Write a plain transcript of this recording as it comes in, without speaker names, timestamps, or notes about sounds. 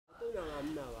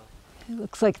It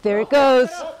looks like there it goes.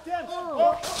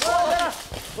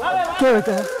 There we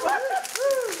go.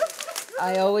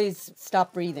 I always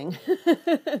stop breathing.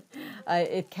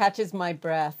 It catches my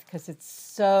breath because it's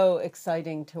so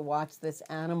exciting to watch this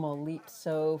animal leap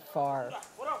so far.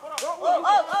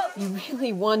 You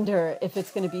really wonder if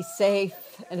it's going to be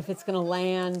safe and if it's going to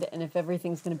land and if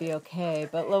everything's going to be okay.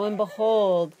 But lo and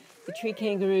behold, the tree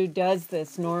kangaroo does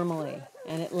this normally,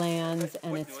 and it lands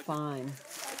and it's fine.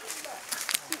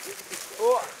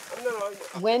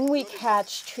 When we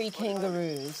catch tree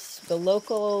kangaroos, the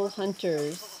local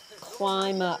hunters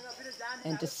climb up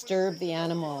and disturb the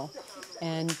animal.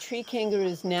 And tree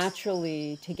kangaroos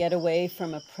naturally, to get away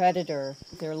from a predator,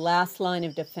 their last line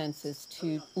of defense is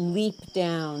to leap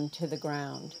down to the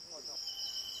ground.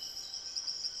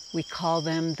 We call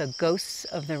them the ghosts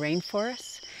of the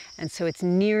rainforest. And so it's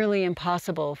nearly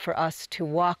impossible for us to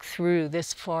walk through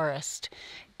this forest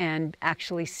and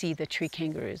actually see the tree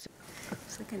kangaroos.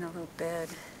 It's like in a little bed.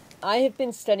 I have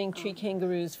been studying tree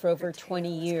kangaroos for over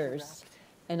 20 years.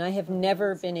 And I have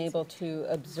never been able to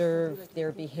observe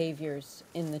their behaviors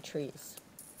in the trees.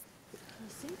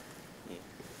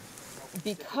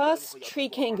 Because tree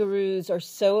kangaroos are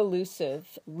so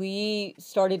elusive, we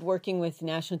started working with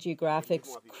National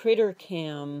Geographic's Critter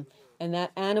Cam, and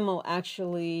that animal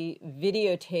actually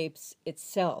videotapes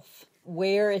itself,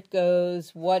 where it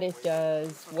goes, what it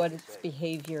does, what its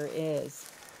behavior is.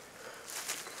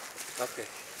 Okay.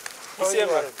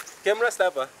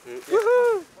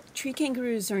 Tree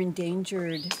kangaroos are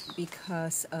endangered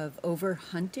because of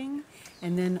overhunting,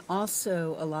 and then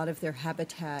also a lot of their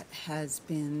habitat has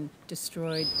been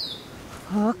destroyed.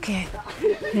 Okay.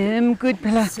 Good.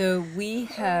 So we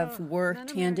have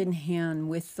worked hand in hand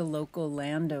with the local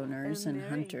landowners and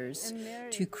hunters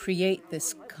to create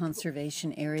this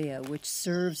conservation area, which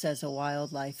serves as a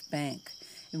wildlife bank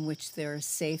in which there are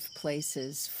safe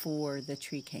places for the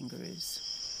tree kangaroos.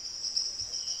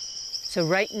 So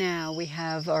right now we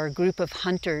have our group of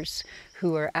hunters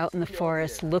who are out in the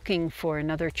forest looking for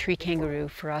another tree kangaroo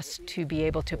for us to be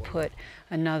able to put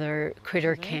another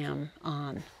critter cam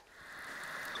on.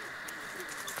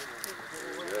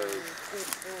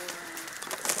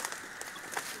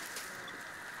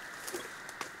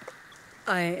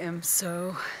 I am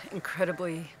so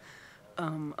incredibly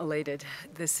elated.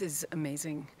 This is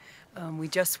amazing. We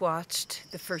just watched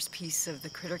the first piece of the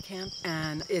critter camp,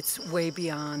 and it's way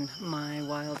beyond my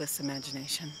wildest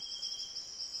imagination.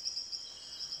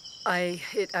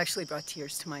 It actually brought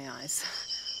tears to my eyes.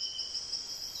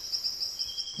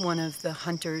 One of the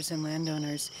hunters and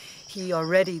landowners, he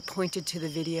already pointed to the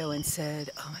video and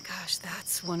said, "Oh my gosh,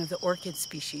 that's one of the orchid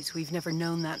species. We've never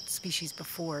known that species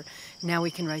before. Now we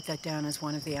can write that down as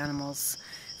one of the animal's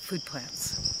food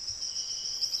plants."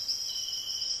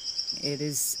 It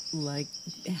is like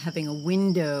having a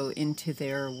window into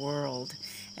their world,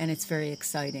 and it's very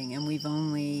exciting. And we've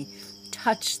only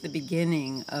touched the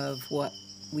beginning of what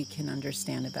we can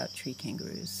understand about tree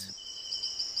kangaroos.